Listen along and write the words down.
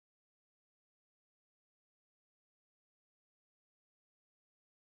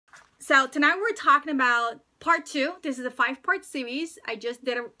So tonight we're talking about part 2. This is a 5-part series. I just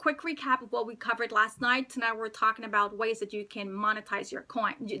did a quick recap of what we covered last night. Tonight we're talking about ways that you can monetize your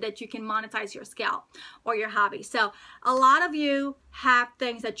coin, that you can monetize your skill or your hobby. So a lot of you have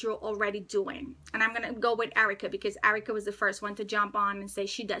things that you're already doing. And I'm going to go with Erica because Erica was the first one to jump on and say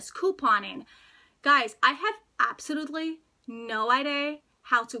she does couponing. Guys, I have absolutely no idea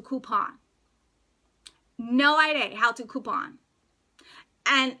how to coupon. No idea how to coupon.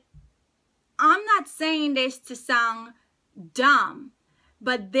 And I'm not saying this to sound dumb,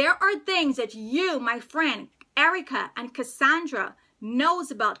 but there are things that you, my friend, Erica and Cassandra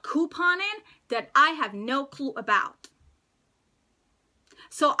knows about couponing that I have no clue about.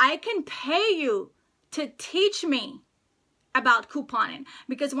 So I can pay you to teach me about couponing.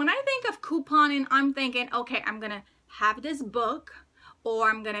 Because when I think of couponing, I'm thinking, okay, I'm going to have this book, or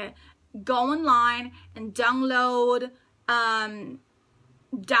I'm going to go online and download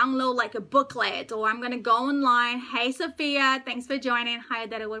like a booklet, or I'm gonna go online. Hey Sophia, thanks for joining. Hi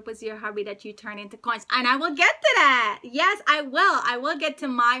Dada, what was your hobby that you turned into coins? And I will get to that. Yes, I will get to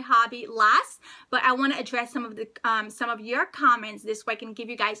my hobby last, but I want to address some of your comments this way. I can give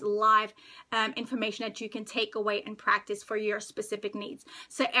you guys live information that you can take away and practice for your specific needs.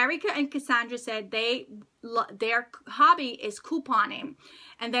 So Erica and Cassandra said their hobby is couponing,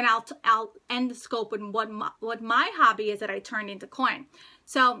 and then I'll end the scope with what my hobby is that I turned into coin.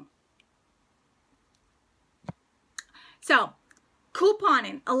 So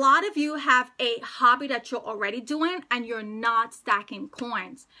couponing, a lot of you have a hobby that you're already doing and you're not stacking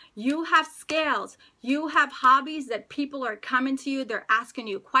coins. You have skills, you have hobbies that people are coming to you, they're asking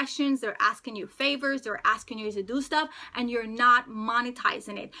you questions, they're asking you favors, they're asking you to do stuff, and you're not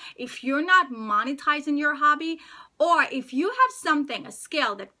monetizing it. If you're not monetizing your hobby, or if you have something, a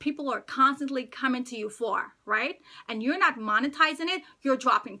skill that people are constantly coming to you for, right? And you're not monetizing it, you're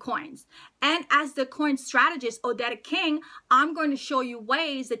dropping coins. And as the coin strategist, Odetta King, I'm going to show you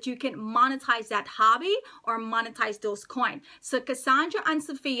ways that you can monetize that hobby or monetize those coins. So Cassandra and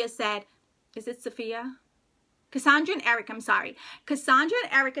Sophia said, is it Sophia? Cassandra and Erica, I'm sorry. Cassandra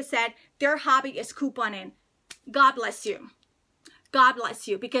and Erica said their hobby is couponing. God bless you. God bless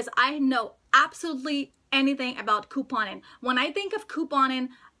you, because I know absolutely anything about couponing. When I think of couponing,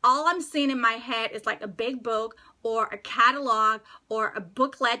 all I'm seeing in my head is like a big book or a catalog or a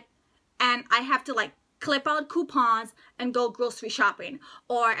booklet, and I have to like clip out coupons and go grocery shopping,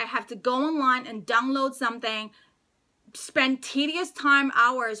 or I have to go online and download something, spend tedious time,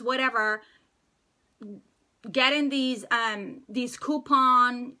 hours, whatever, getting these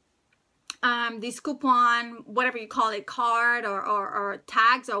coupon, whatever you call it, card or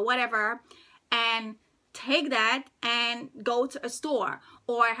tags or whatever, and take that and go to a store,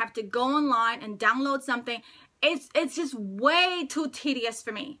 or I have to go online and download something. It's just way too tedious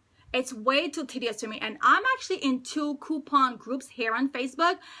for me. It's way too tedious for me. And I'm actually in 2 coupon groups here on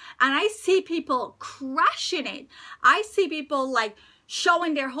Facebook, and I see people crushing it. I see people like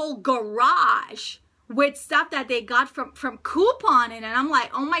showing their whole garage with stuff that they got from couponing, and I'm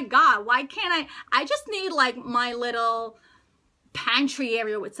like, oh my God, why can't I just need like my little pantry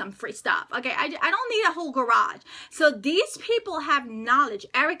area with some free stuff. Okay, I don't need a whole garage. So these people have knowledge.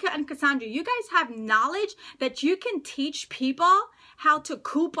 Erica and Cassandra, you guys have knowledge that you can teach people how to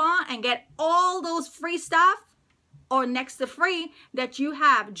coupon and get all those free stuff, or next to free, that you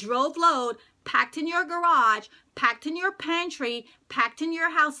have drove load, packed in your garage, packed in your pantry, packed in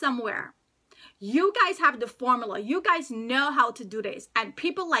your house somewhere. You guys have the formula. You guys know how to do this. And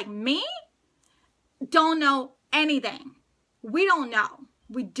people like me don't know anything. We don't know.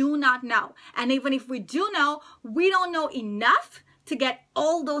 We do not know. And even if we do know, we don't know enough to get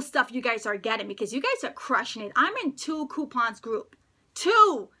all those stuff you guys are getting, because you guys are crushing it. I'm in 2 coupons group.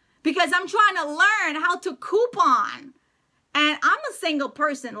 2, because I'm trying to learn how to coupon. And I'm a single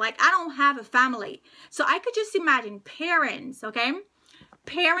person. Like, I don't have a family. So I could just imagine parents, okay?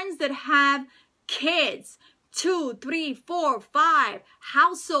 Parents that have kids, 2, 3, 4, 5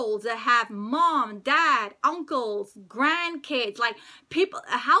 households that have mom, dad, uncles, grandkids, like people,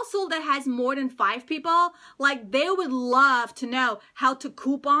 a household that has more than 5 people, like they would love to know how to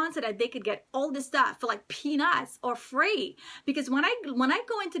coupon so that they could get all this stuff for like peanuts or free. Because when I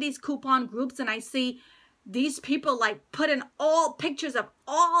go into these coupon groups and I see these people like put in all pictures of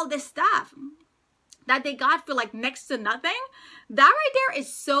all this stuff that they got for like next to nothing, that right there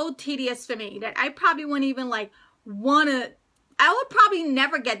is so tedious for me that I probably wouldn't even like I would probably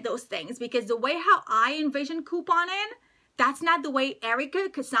never get those things, because the way how I envision couponing, that's not the way Erica,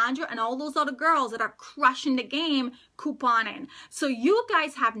 Cassandra, and all those other girls that are crushing the game couponing. So you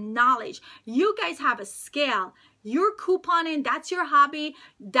guys have knowledge. You guys have a skill. You're couponing. That's your hobby.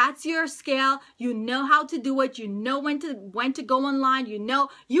 That's your skill. You know how to do it. You know when to go online. You know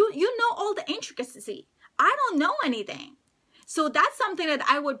all the intricacy. I don't know anything. So that's something that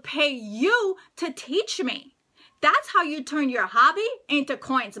I would pay you to teach me. That's how you turn your hobby into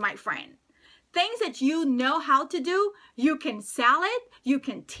coins, my friend. Things that you know how to do, you can sell it, you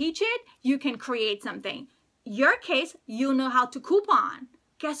can teach it, you can create something. Your case, you know how to coupon.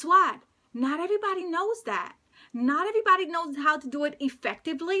 Guess what? Not everybody knows that. Not everybody knows how to do it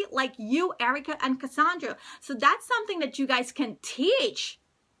effectively like you, Erica, and Cassandra. So that's something that you guys can teach.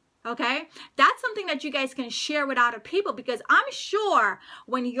 Okay? That's something that you guys can share with other people, because I'm sure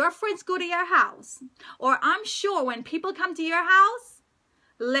when your friends go to your house, or I'm sure when people come to your house,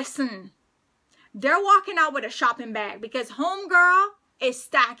 listen, they're walking out with a shopping bag because homegirl is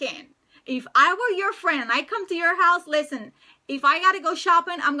stacking. If I were your friend and I come to your house, listen, if I got to go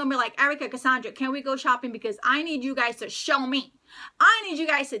shopping, I'm going to be like, Erica, Cassandra, can we go shopping? Because I need you guys to show me. I need you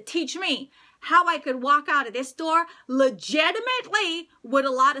guys to teach me how I could walk out of this store legitimately with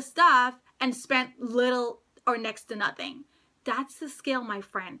a lot of stuff and spend little or next to nothing. That's the skill, my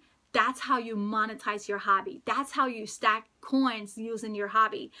friend. That's how you monetize your hobby. That's how you stack coins using your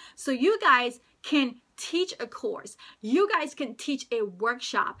hobby. So you guys can teach a course. You guys can teach a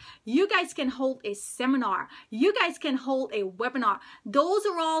workshop. You guys can hold a seminar. You guys can hold a webinar. Those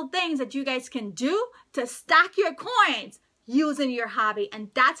are all things that you guys can do to stack your coins using your hobby. And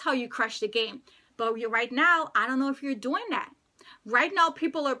that's how you crush the game. But right now, I don't know if you're doing that. Right now,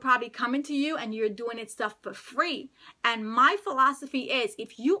 people are probably coming to you and you're doing it stuff for free. And my philosophy is,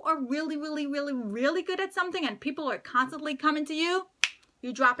 if you are really, really, really, really good at something and people are constantly coming to you,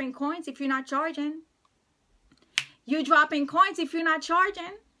 you're dropping coins if you're not charging. You're dropping coins if you're not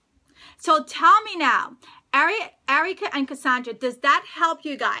charging. So tell me now, Erica and Cassandra, does that help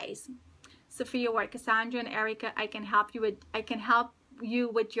you guys? Sophia, what? Cassandra and Erica, I can help you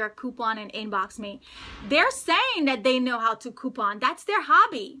with your coupon and inbox me. They're saying that they know how to coupon. That's their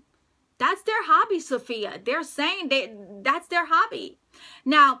hobby. That's their hobby, Sophia. They're saying that's their hobby.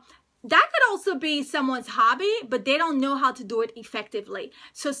 Now, that could also be someone's hobby, but they don't know how to do it effectively.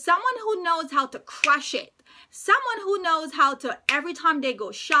 So someone who knows how to crush it, someone who knows how to, every time they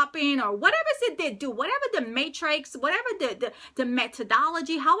go shopping or whatever it they do, whatever the matrix, whatever the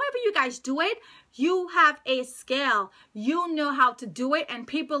methodology, however you guys do it, you have a skill. You know how to do it, and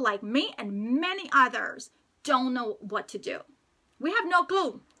people like me and many others don't know what to do. We have no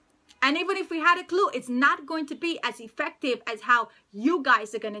clue. And even if we had a clue, it's not going to be as effective as how you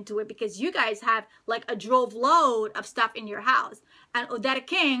guys are going to do it, because you guys have like a drove load of stuff in your house. And Odetta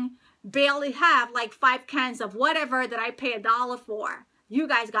King barely have like 5 cans of whatever that I pay $1 for. You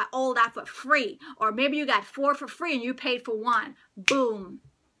guys got all that for free. Or maybe you got 4 for free and you paid for 1. Boom.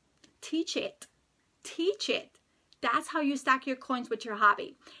 Teach it. Teach it. That's how you stack your coins with your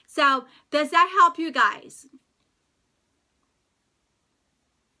hobby. So does that help you guys?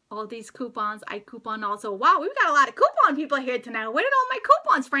 All these coupons, I coupon also. Wow, we've got a lot of coupon people here tonight. Where did all my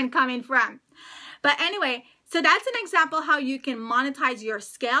coupons, friend, coming from? But anyway, so that's an example how you can monetize your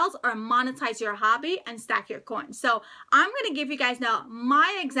skills or monetize your hobby and stack your coins. So I'm going to give you guys now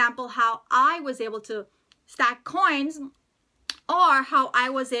my example how I was able to stack coins, or how I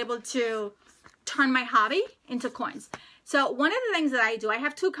was able to turn my hobby into coins. So one of the things that I do, I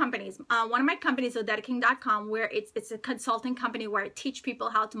have 2 companies. One of my companies is OdettaKing.com, where it's a consulting company where I teach people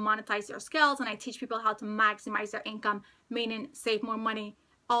how to monetize their skills, and I teach people how to maximize their income, meaning save more money,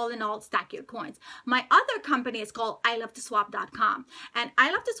 all in all, stack your coins. My other company is called ilovetoswap.com. And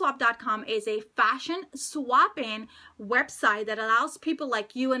ilovetoswap.com is a fashion swapping website that allows people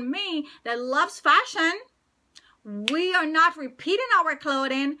like you and me that loves fashion. We are not repeating our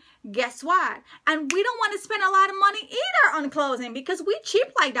clothing. Guess what? And we don't want to spend a lot of money either on clothing, because we cheap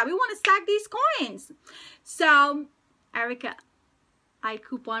like that. We want to stack these coins. So, Erica, I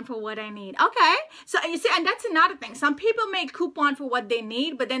coupon for what I need. Okay. So you see, and that's another thing. Some people may coupon for what they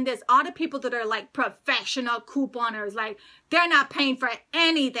need, but then there's other people that are like professional couponers. Like they're not paying for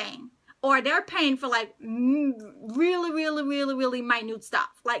anything. Or they're paying for like really, really, really, really minute stuff.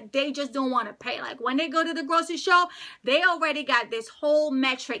 Like they just don't want to pay. Like when they go to the grocery store, they already got this whole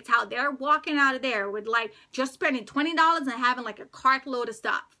metrics how they're walking out of there with like just spending $20 and having like a cartload of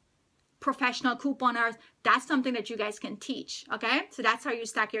stuff. Professional couponers, that's something that you guys can teach. Okay, so that's how you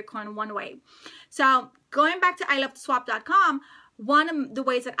stack your coin one way. So going back to ilovetoswap.com, one of the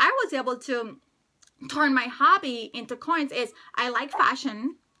ways that I was able to turn my hobby into coins is I like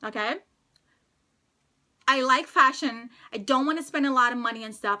fashion. Okay, I like fashion. I don't want to spend a lot of money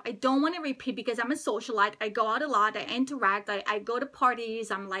on stuff. I don't want to repeat because I'm a socialite. I go out a lot. I interact. I go to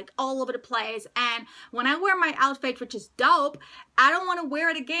parties. I'm like all over the place. And when I wear my outfit, which is dope, I don't want to wear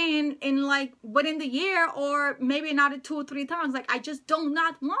it again in like within the year or maybe another 2 or 3 times. Like I just do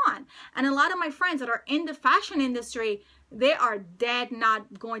not want. And a lot of my friends that are in the fashion industry, they are dead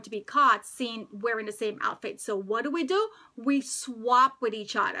not going to be caught seen wearing the same outfit. So what do? We swap with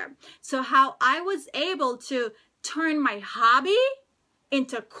each other. So how I was able to turn my hobby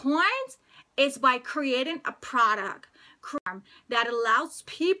into coins is by creating a product that allows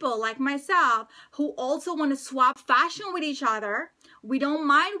people like myself who also want to swap fashion with each other. We don't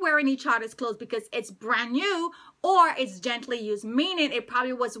mind wearing each other's clothes because it's brand new or it's gently used, meaning it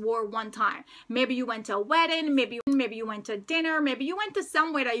probably was worn one time. Maybe you went to a wedding, maybe you went to dinner, maybe you went to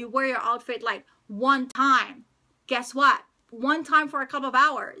somewhere that you wear your outfit like one time. Guess what? One time for a couple of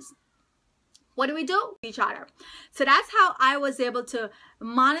hours. What do? Each other. So that's how I was able to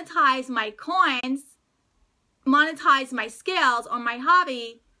monetize my coins, monetize my skills on my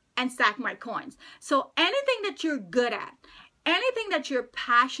hobby, and stack my coins. So anything that you're good at, anything that you're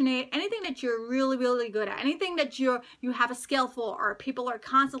passionate, anything that you're really, really good at, anything that you have a skill for, or people are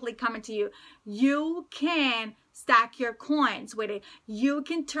constantly coming to you, you can stack your coins with it. You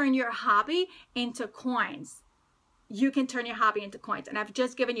can turn your hobby into coins. You can turn your hobby into coins. And I've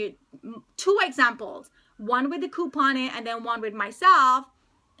just given you 2 examples, one with the couponing and then one with myself.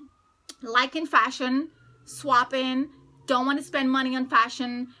 Like in fashion, swapping, don't want to spend money on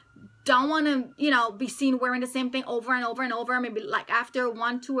fashion, don't want to, be seen wearing the same thing over and over and over. Maybe like after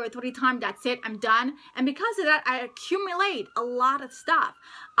 1, 2, or 3 times, that's it, I'm done. And because of that, I accumulate a lot of stuff.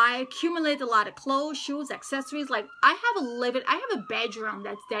 I accumulate a lot of clothes, shoes, accessories. Like I have a bedroom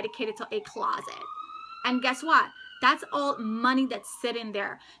that's dedicated to a closet. And guess what? That's all money that's sitting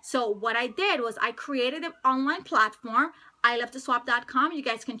there. So what I did was I created an online platform, ilovetoswap.com. You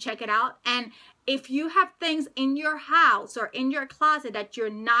guys can check it out. And if you have things in your house or in your closet that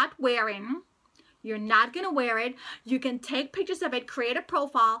you're not wearing, you're not going to wear it, you can take pictures of it, create a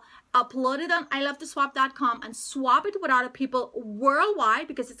profile, upload it on ilovetoswap.com and swap it with other people worldwide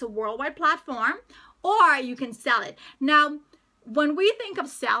because it's a worldwide platform, or you can sell it. Now, when we think of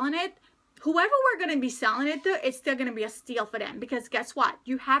selling it, whoever we're going to be selling it to, it's still going to be a steal for them because guess what?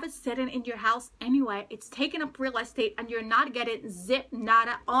 You have it sitting in your house anyway. It's taking up real estate and you're not getting zip,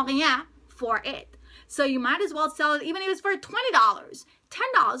 nada, rien for it. So you might as well sell it even if it's for $20, $10,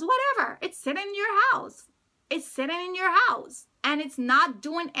 whatever. It's sitting in your house. It's sitting in your house and it's not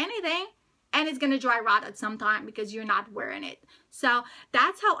doing anything and it's going to dry rot at some time because you're not wearing it. So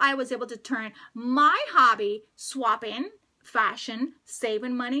that's how I was able to turn my hobby, swapping, fashion,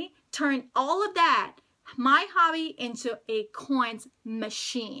 saving money, turn all of that, my hobby, into a coins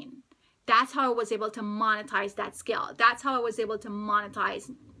machine. That's how I was able to monetize that skill. That's how I was able to monetize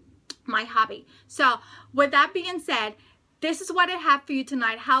my hobby. So with that being said, this is what I have for you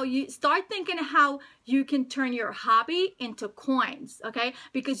tonight. How you start thinking how you can turn your hobby into coins, okay?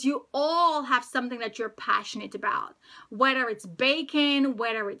 Because you all have something that you're passionate about. Whether it's baking,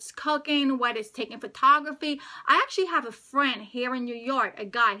 whether it's cooking, whether it's taking photography. I actually have a friend here in New York, a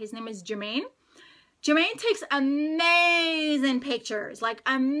guy, his name is Jermaine. Jermaine takes amazing pictures, like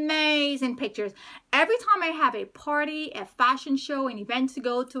amazing pictures. Every time I have a party, a fashion show, an event to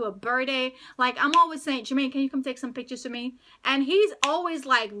go to, a birthday, like I'm always saying, Jermaine, can you come take some pictures of me? And he's always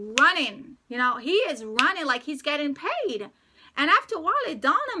like running, he is running like he's getting paid. And after a while, it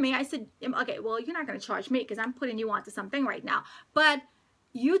dawned on me, I said, okay, well, you're not going to charge me because I'm putting you onto something right now. But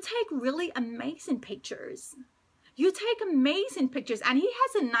you take really amazing pictures. You take amazing pictures, and he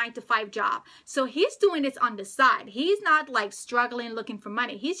has a 9-to-5 job. So he's doing this on the side. He's not like struggling looking for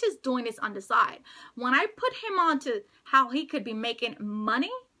money. He's just doing this on the side. When I put him on to how he could be making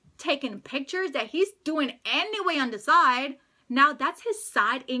money, taking pictures that he's doing anyway on the side, now that's his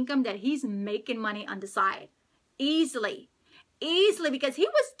side income that he's making money on the side. Easily, because he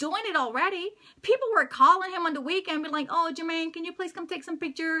was doing it already. People were calling him on the weekend, be like, oh, Jermaine, can you please come take some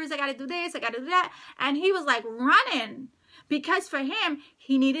pictures? I got to do this, I got to do that. And he was like running because for him,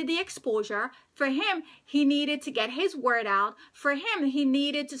 he needed the exposure. For him, he needed to get his word out. For him, he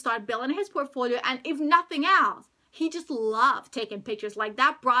needed to start building his portfolio. And if nothing else, he just loved taking pictures. Like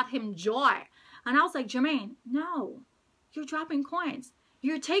that brought him joy. And I was like, Jermaine, no, you're dropping coins.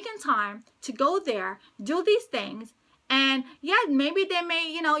 You're taking time to go there, do these things. And yeah, maybe they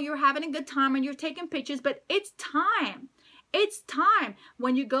may, you're having a good time and you're taking pictures, but it's time. It's time.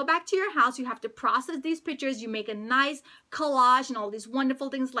 When you go back to your house, you have to process these pictures. You make a nice collage and all these wonderful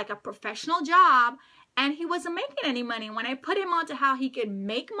things like a professional job. And he wasn't making any money. When I put him on to how he could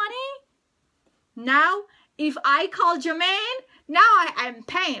make money, now if I call Jermaine, now I'm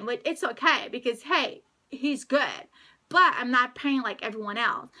paying, but it's okay because, hey, he's good. But I'm not paying like everyone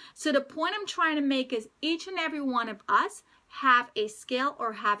else. So the point I'm trying to make is each and every one of us have a skill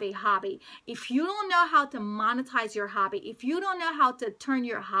or have a hobby. If you don't know how to monetize your hobby, if you don't know how to turn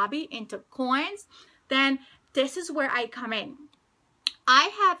your hobby into coins, then this is where I come in. I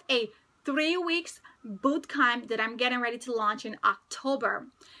have a 3 weeks boot camp that I'm getting ready to launch in October.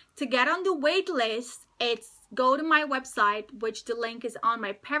 To get on the wait list, it's go to my website, which the link is on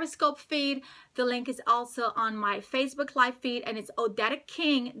my Periscope feed. The link is also on my Facebook live feed, and it's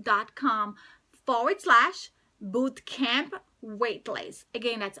OdettaKing.com/bootcamp waitlist.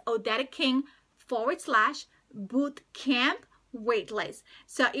 Again, that's OdettaKing.com/bootcamp waitlist.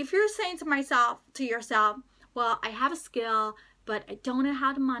 So if you're saying to yourself, well, I have a skill, but I don't know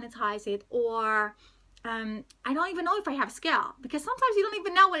how to monetize it, or I don't even know if I have a skill, because sometimes you don't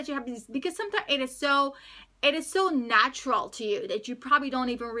even know what you have, because sometimes it is so natural to you that you probably don't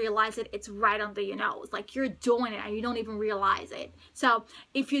even realize it. It's right under your nose, like you're doing it and you don't even realize it. So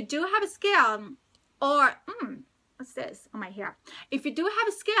if you do have a skill, or what's this on my hair? If you do have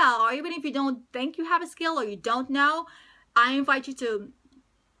a skill, or even if you don't think you have a skill or you don't know, I invite you to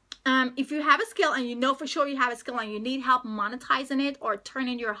if you have a skill and you know for sure you have a skill and you need help monetizing it or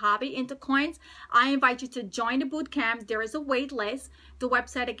turning your hobby into coins, I invite you to join the bootcamp. There is a wait list. The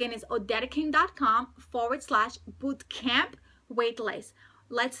website again is OdettaKing.com/bootcamp waitlist.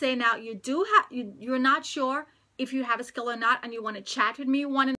 Let's say now you're not sure if you have a skill or not, and you want to chat with me.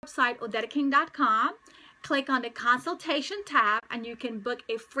 On the website OdettaKing.com. Click on the consultation tab and you can book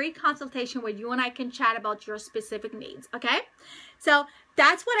a free consultation where you and I can chat about your specific needs. Okay, so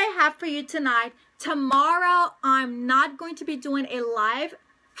that's what I have for you tonight. Tomorrow I'm not going to be doing a live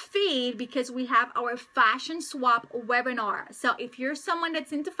feed because we have our fashion swap webinar. So if you're someone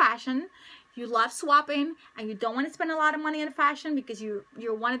that's into fashion, you love swapping, and you don't want to spend a lot of money on fashion because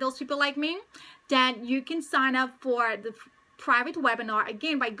you're one of those people like me, then you can sign up for the private webinar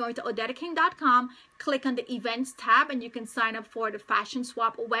again by going to OdettaKing.com, click on the events tab, and you can sign up for the fashion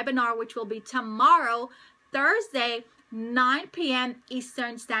swap webinar, which will be tomorrow, Thursday, 9 p.m.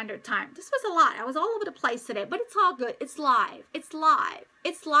 Eastern Standard Time. This was a lot. I was all over the place today, but it's all good. It's live. It's live.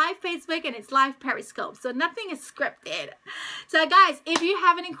 It's live Facebook and it's live Periscope, so nothing is scripted. So guys, if you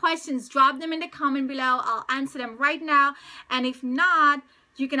have any questions, drop them in the comment below. I'll answer them right now, and if not,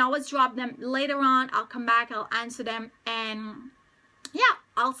 you can always drop them later on. I'll come back, I'll answer them, and yeah,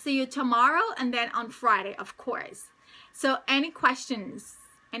 I'll see you tomorrow and then on Friday, of course. So any questions?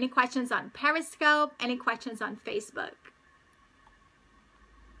 Any questions on Periscope? Any questions on Facebook?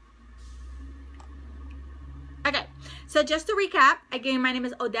 Okay, so just to recap, again, my name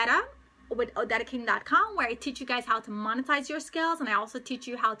is Odetta with OdettaKing.com, where I teach you guys how to monetize your skills, and I also teach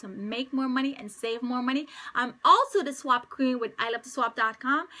you how to make more money and save more money. I'm also the swap queen with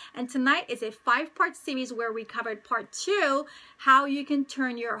ILoveToSwap.com, and tonight is a 5-part series where we covered part 2, how you can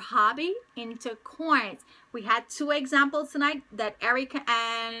turn your hobby into coins. We had 2 examples tonight that Erica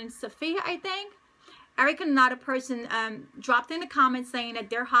and Sophia, I think. Erica, another person, dropped in the comments saying that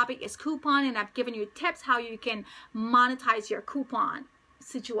their hobby is coupon, and I've given you tips how you can monetize your coupon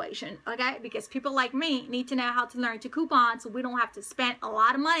situation, okay? Because people like me need to know how to learn to coupon so we don't have to spend a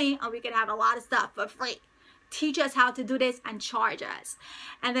lot of money and we can have a lot of stuff for free. Teach us how to do this and charge us.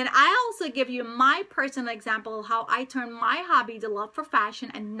 And then I also give you my personal example how I turn my hobby, the love for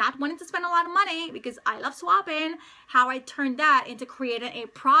fashion, and not wanting to spend a lot of money because I love swapping, how I turned that into creating a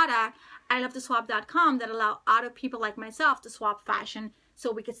product, ILoveToSwap.com, that allow other people like myself to swap fashion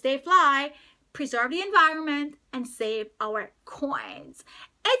so we can stay fly, preserve the environment, and save our coins.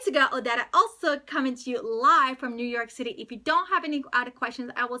 It's your girl Odetta, also coming to you live from New York City. If you don't have any other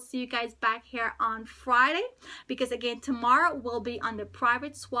questions, I will see you guys back here on Friday, because again, tomorrow we'll be on the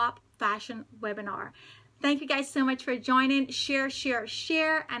private swap fashion webinar. Thank you guys so much for joining. Share, share,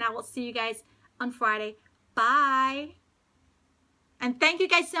 share, and I will see you guys on Friday. Bye. And thank you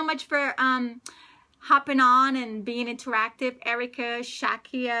guys so much for hopping on and being interactive. Erica,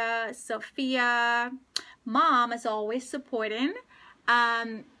 Shakia, Sophia, Mom, as always, supporting.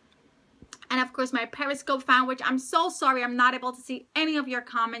 And of course, my Periscope fan, which I'm so sorry I'm not able to see any of your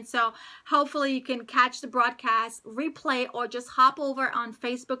comments. So hopefully you can catch the broadcast replay, or just hop over on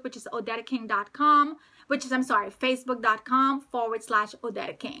Facebook, which is OdettaKing.com, which is, I'm sorry,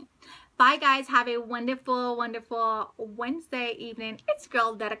 Facebook.com/OdettaKing. Bye, guys. Have a wonderful, wonderful Wednesday evening. It's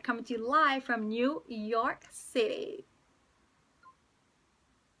girl Odetta coming to you live from New York City.